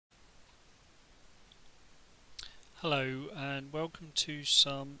Hello and welcome to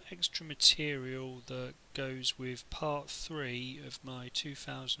some extra material that goes with part 3 of my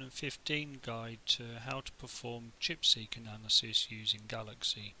 2015 guide to how to perform ChIP-seq analysis using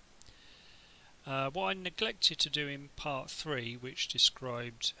Galaxy. What I neglected to do in part 3, which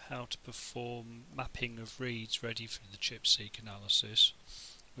described how to perform mapping of reads ready for the ChIP-seq analysis,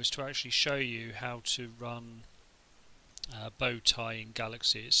 was to actually show you how to run Bowtie in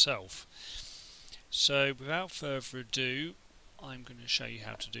Galaxy itself. So without further ado, I'm going to show you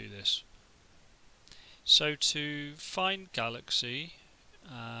how to do this. So to find Galaxy,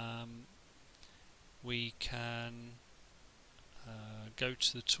 we can go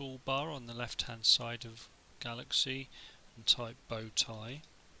to the toolbar on the left hand side of Galaxy and type Bowtie,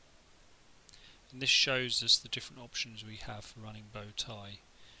 and this shows us the different options we have for running Bowtie.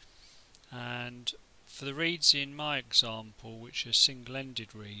 And for the reads in my example, which are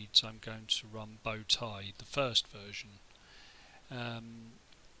single-ended reads, I'm going to run Bowtie, the first version. As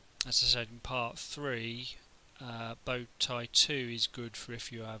I said in part 3, Bowtie 2 is good for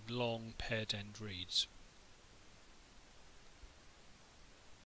if you have long paired end reads.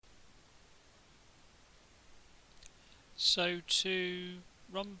 So to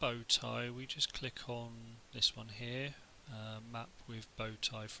run Bowtie, we just click on this one here. Map with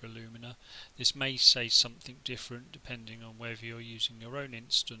Bowtie for Illumina. This may say something different depending on whether you're using your own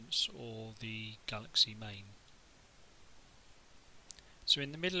instance or the Galaxy main. So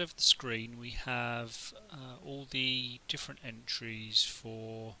in the middle of the screen we have all the different entries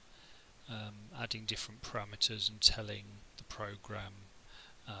for adding different parameters and telling the program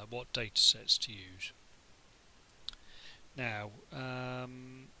what datasets to use. Now,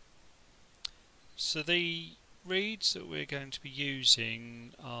 so the reads that we're going to be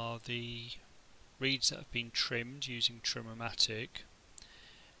using are the reads that have been trimmed using Trim-o-matic,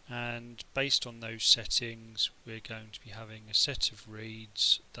 and based on those settings we're going to be having a set of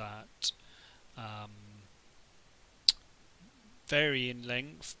reads that vary in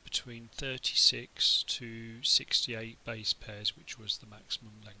length between 36 to 68 base pairs, which was the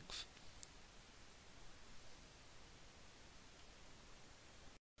maximum length.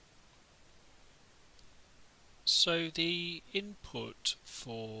 So the input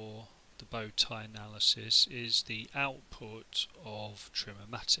for the Bowtie analysis is the output of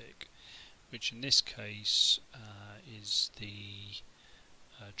Trim-o-matic, which in this case is the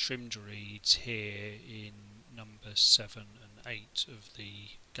trimmed reads here in number 7 and 8 of the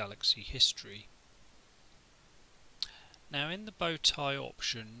Galaxy history. Now in the Bowtie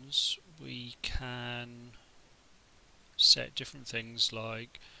options we can set different things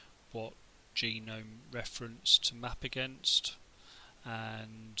like what genome reference to map against,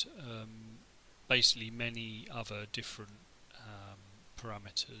 and basically many other different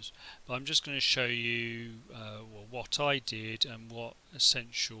parameters. But I'm just going to show you what I did and what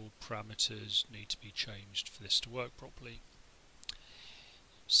essential parameters need to be changed for this to work properly.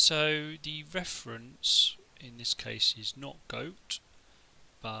 So the reference in this case is not goat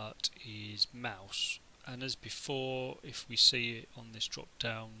but is mouse, and as before, if we see it on this drop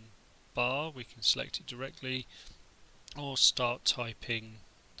down bar we can select it directly or start typing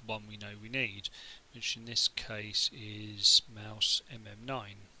the one we know we need, which in this case is mouse MM9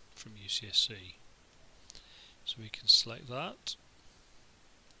 from UCSC. So we can select that.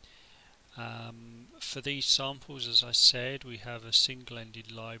 For these samples, as I said, we have a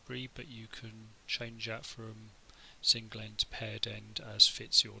single-ended library, but you can change that from single end to paired end as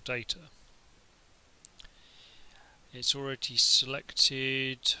fits your data. It's already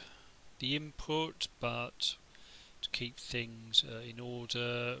selected the input, but to keep things in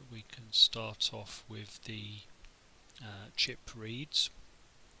order we can start off with the ChIP reads,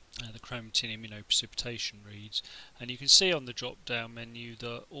 the chromatin immunoprecipitation reads, and you can see on the drop down menu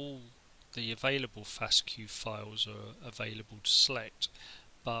that all the available FASTQ files are available to select,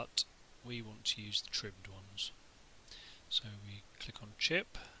 but we want to use the trimmed ones. So we click on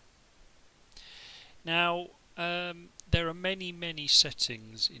ChIP. Now there are many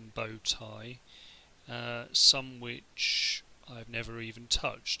settings in Bowtie, some which I've never even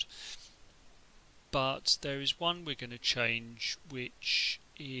touched, but there is one we're going to change which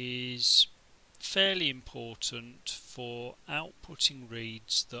is fairly important for outputting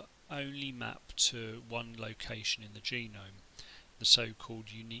reads that only map to one location in the genome, the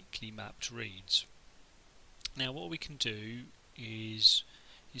so-called uniquely mapped reads. Now what we can do is,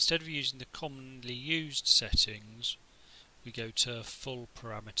 instead of using the commonly used settings, we go to full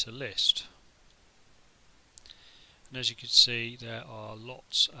parameter list, and as you can see there are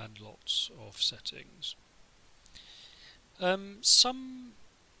lots and lots of settings. Some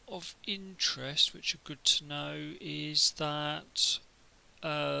of interest which are good to know is that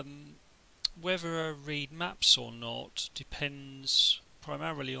whether a reed maps or not depends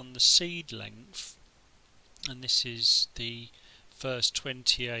primarily on the seed length, and this is the first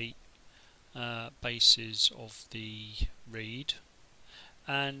 28 bases of the reed,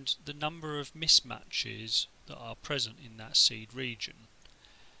 and the number of mismatches that are present in that seed region.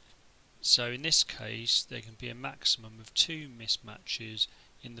 So in this case there can be a maximum of 2 mismatches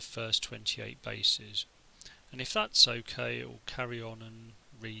in the first 28 bases, and if that's okay, it will carry on and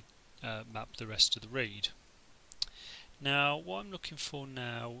map the rest of the reed. Now what I'm looking for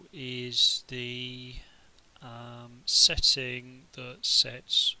now is the setting that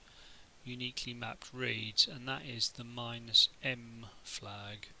sets uniquely mapped reads, and that is the -m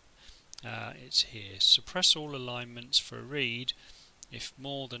flag. It's here. Suppress all alignments for a read if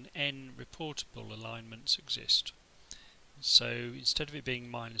more than n reportable alignments exist. So instead of it being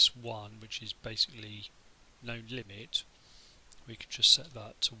 -1, which is basically no limit, we could just set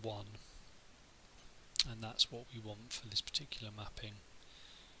that to 1, and that's what we want for this particular mapping.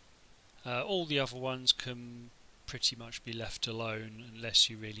 All the other ones can pretty much be left alone unless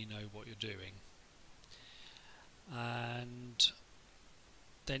you really know what you're doing, and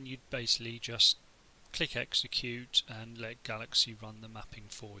then you'd basically just click execute and let Galaxy run the mapping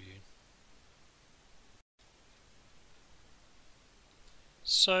for you.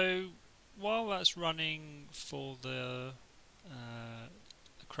 So while that's running for the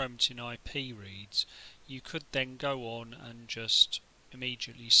chromatin IP reads, you could then go on and just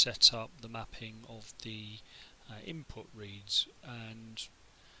immediately set up the mapping of the input reads, and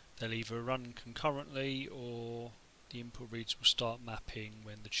they'll either run concurrently or the input reads will start mapping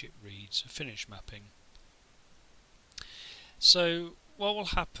when the chip reads are finished mapping. So what will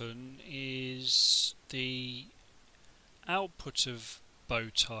happen is the output of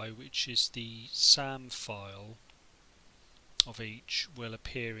Bowtie, which is the SAM file of each, will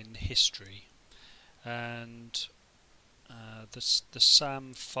appear in the history, and the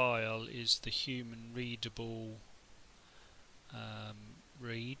SAM file is the human readable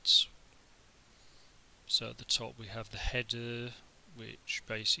reads. So at the top we have the header, which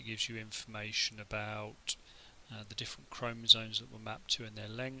basically gives you information about the different chromosomes that were mapped to and their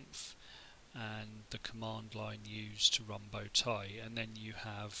length, and the command line used to run Bowtie, and then you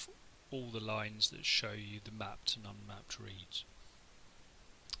have all the lines that show you the mapped and unmapped reads.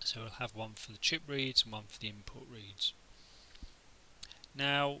 So we'll have one for the chip reads and one for the input reads.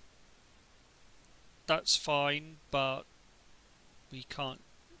 Now that's fine, but we can't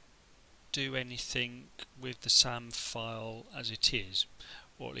do anything with the SAM file as it is,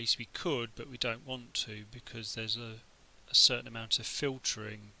 or at least we could, but we don't want to, because there's a certain amount of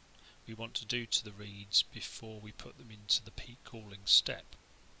filtering we want to do to the reads before we put them into the peak calling step.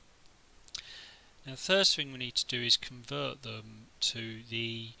 Now the first thing we need to do is convert them to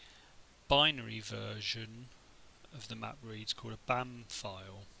the binary version of the map reads called a BAM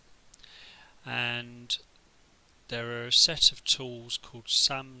file, and there are a set of tools called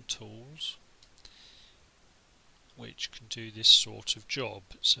SAM tools which can do this sort of job.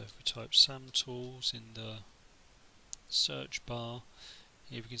 So if we type SAM tools in the search bar,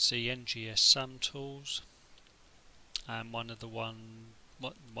 here we can see NGS SAM tools, and one of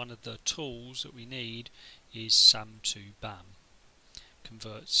the tools that we need is SAM2BAM.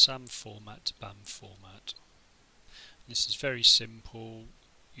 Converts SAM format to BAM format. This is very simple.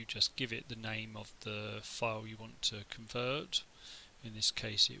 You just give it the name of the file you want to convert. In this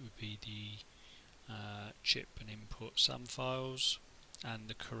case it would be the chip and input SAM files and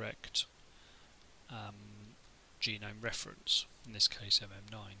the correct genome reference, in this case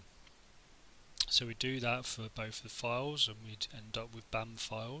MM9. So we do that for both the files and we'd end up with BAM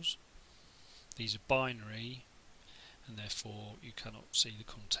files. These are binary and therefore you cannot see the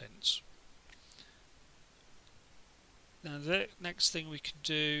contents. Now the next thing we can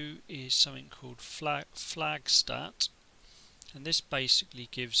do is something called flagstat, and this basically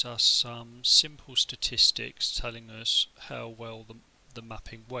gives us some simple statistics telling us how well the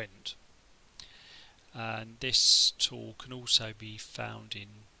mapping went. And this tool can also be found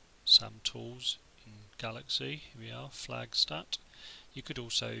in SAM tools in Galaxy. Here we are, flagstat. You could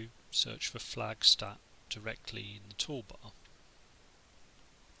also search for flagstat directly in the toolbar.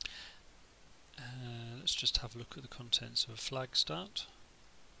 Let's just have a look at the contents of a flagstat.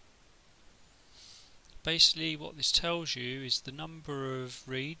 Basically what this tells you is the number of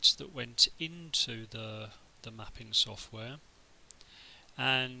reads that went into the mapping software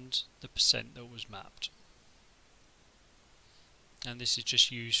and the percent that was mapped. And this is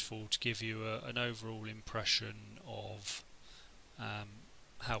just useful to give you an overall impression of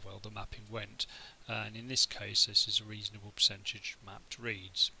how well the mapping went, and in this case this is a reasonable percentage mapped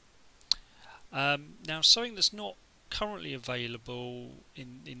reads. Now, something that's not currently available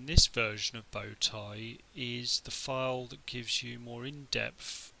in this version of Bowtie is the file that gives you more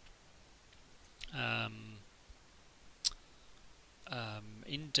in-depth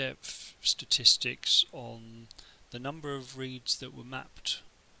statistics on the number of reads that were mapped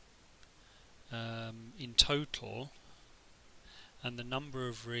in total, and the number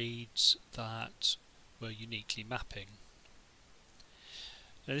of reads that were uniquely mapping.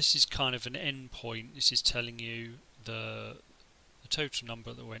 Now, this is kind of an endpoint. This is telling you the total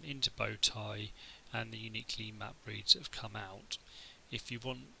number that went into Bowtie and the uniquely mapped reads that have come out. If you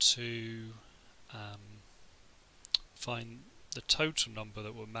want to find the total number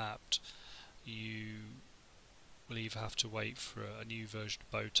that were mapped, you will either have to wait for a new version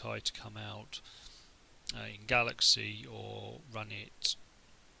of Bowtie to come out in Galaxy, or run it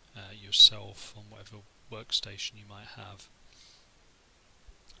yourself on whatever workstation you might have.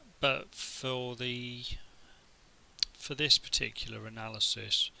 But for this particular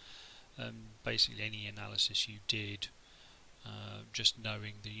analysis, basically any analysis you did, just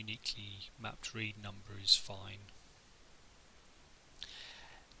knowing the uniquely mapped read number is fine.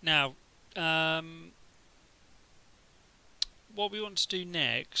 Now, what we want to do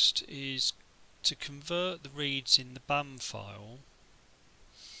next is to convert the reads in the BAM file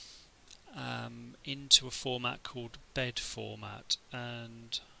into a format called bed format,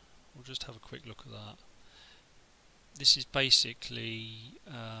 and we'll just have a quick look at that. This is basically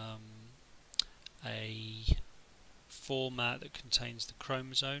a format that contains the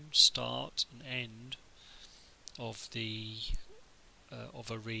chromosome start and end of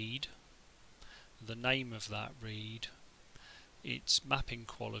of a read, the name of that read, its mapping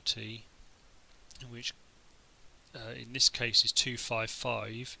quality, which in this case is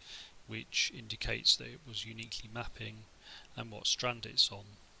 255, which indicates that it was uniquely mapping, and what strand it's on.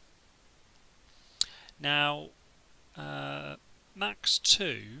 Now,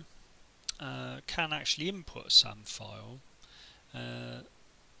 Max2 can actually input a SAM file,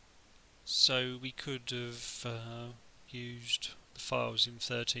 so we could have used the files in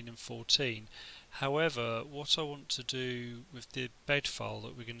 13 and 14. However, what I want to do with the bed file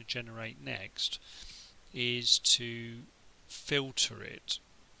that we're going to generate next is to filter it,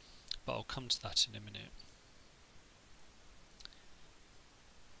 but I'll come to that in a minute.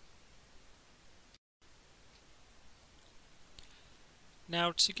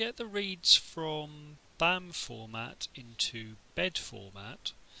 Now, to get the reads from BAM format into bed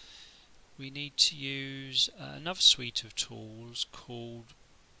format, we need to use another suite of tools called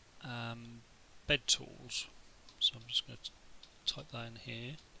bed tools. So I'm just going to type that in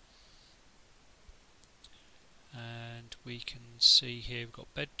here, and we can see here we've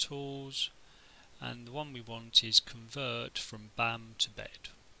got bed tools, and the one we want is convert from BAM to bed.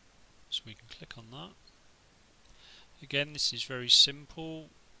 So we can click on that. Again, this is very simple.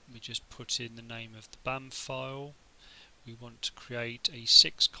 We just put in the name of the BAM file. We want to create a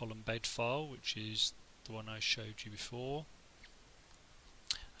 6-column bed file, which is the one I showed you before,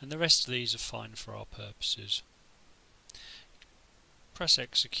 and the rest of these are fine for our purposes. Press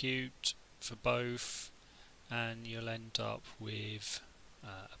execute for both, and you'll end up with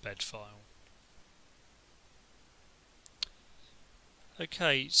a bed file.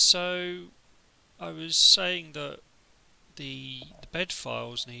 Okay, so I was saying that the bed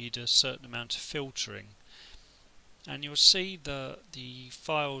files need a certain amount of filtering, and you'll see that the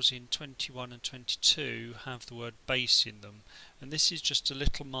files in 21 and 22 have the word base in them, and this is just a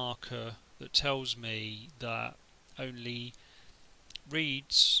little marker that tells me that only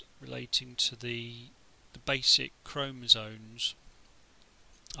reads relating to the basic chromosomes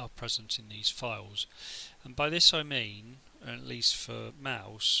are present in these files. And by this I mean, at least for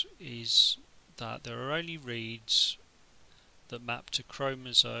mouse, is that there are only reads that map to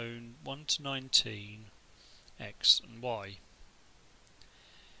chromosome 1 to 19, X and Y.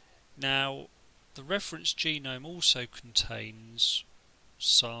 Now, the reference genome also contains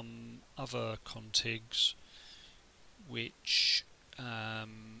some other contigs which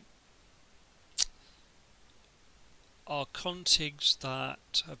are contigs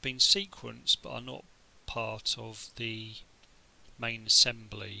that have been sequenced but are not part of the main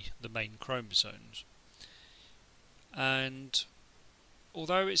assembly, the main chromosomes. And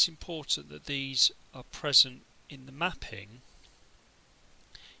although it's important that these are present in the mapping,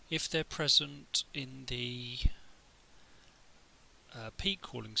 if they're present in the peak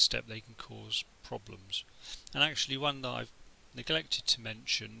calling step, they can cause problems. And actually, one that I've neglected to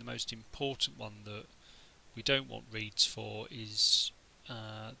mention, the most important one that we don't want reads for, is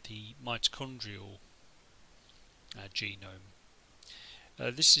the mitochondrial genome.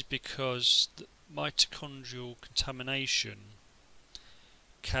 This is because the mitochondrial contamination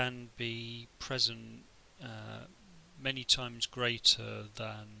can be present many times greater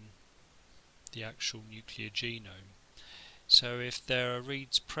than the actual nuclear genome. So if there are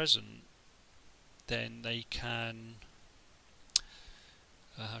reads present, then they can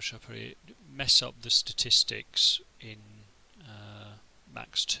how shall I put it, mess up the statistics in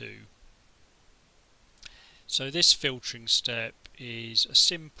MAX2. So this filtering step is a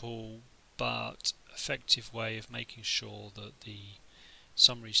simple but effective way of making sure that the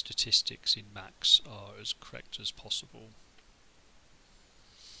summary statistics in MAX are as correct as possible.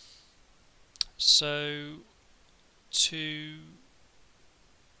 So to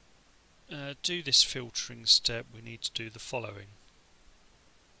do this filtering step, we need to do the following.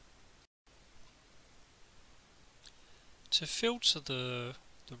 To filter the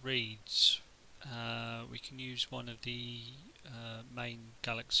reads, we can use one of the main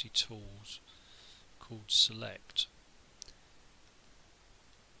Galaxy tools called Select.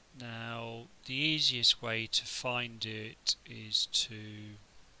 Now, the easiest way to find it is to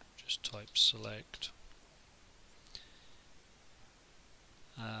just type Select.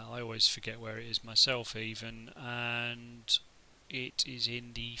 I always forget where it is myself even, and it is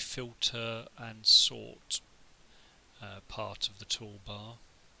in the Filter and Sort part of the toolbar.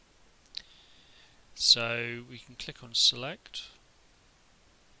 So we can click on Select.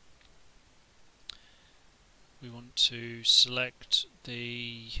 We want to select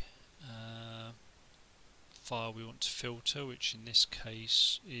the file we want to filter, which in this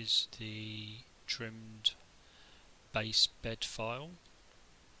case is the trimmed base bed file.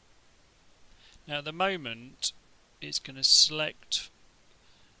 Now at the moment it's going to select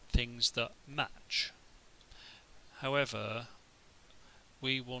things that match. However,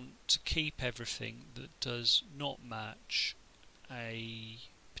 we want to keep everything that does not match a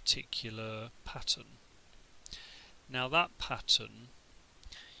particular pattern. Now that pattern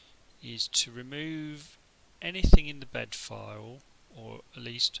is to remove anything in the bed file, or at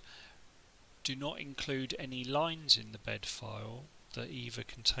least do not include any lines in the bed file that either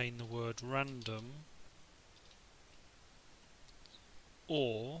contain the word random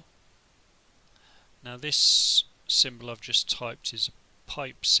or, now this symbol I've just typed is a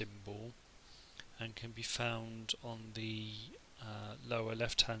pipe symbol and can be found on the lower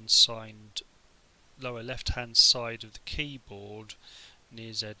left hand side of the keyboard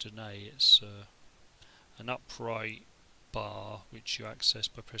near Z and A. It's an upright bar which you access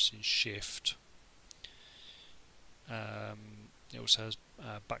by pressing Shift. It also has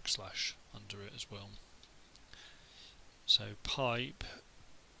backslash under it as well. So pipe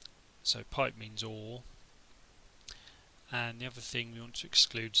means or, and the other thing we want to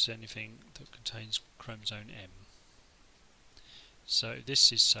exclude is anything that contains chromosome M. So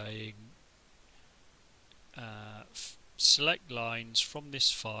this is saying select lines from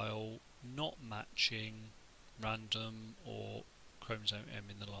this file not matching random or chromosome M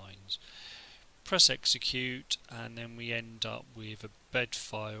in the lines. Press execute, and then we end up with a bed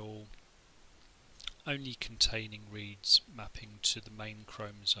file only containing reads mapping to the main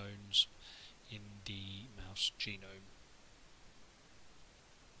chromosomes in the mouse genome.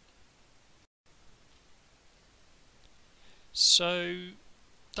 So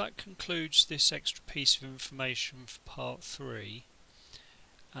that concludes this extra piece of information for part 3.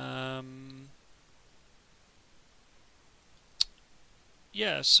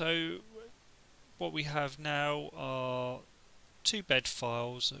 Yeah, so what we have now are 2 bed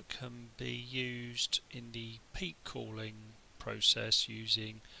files that can be used in the peak calling process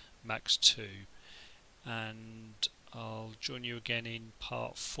using MAX2, and I'll join you again in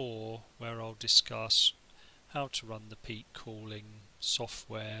part 4 where I'll discuss how to run the peak calling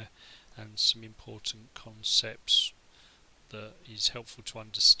software and some important concepts that is helpful to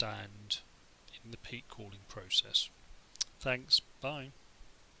understand in the peak calling process. Thanks, bye.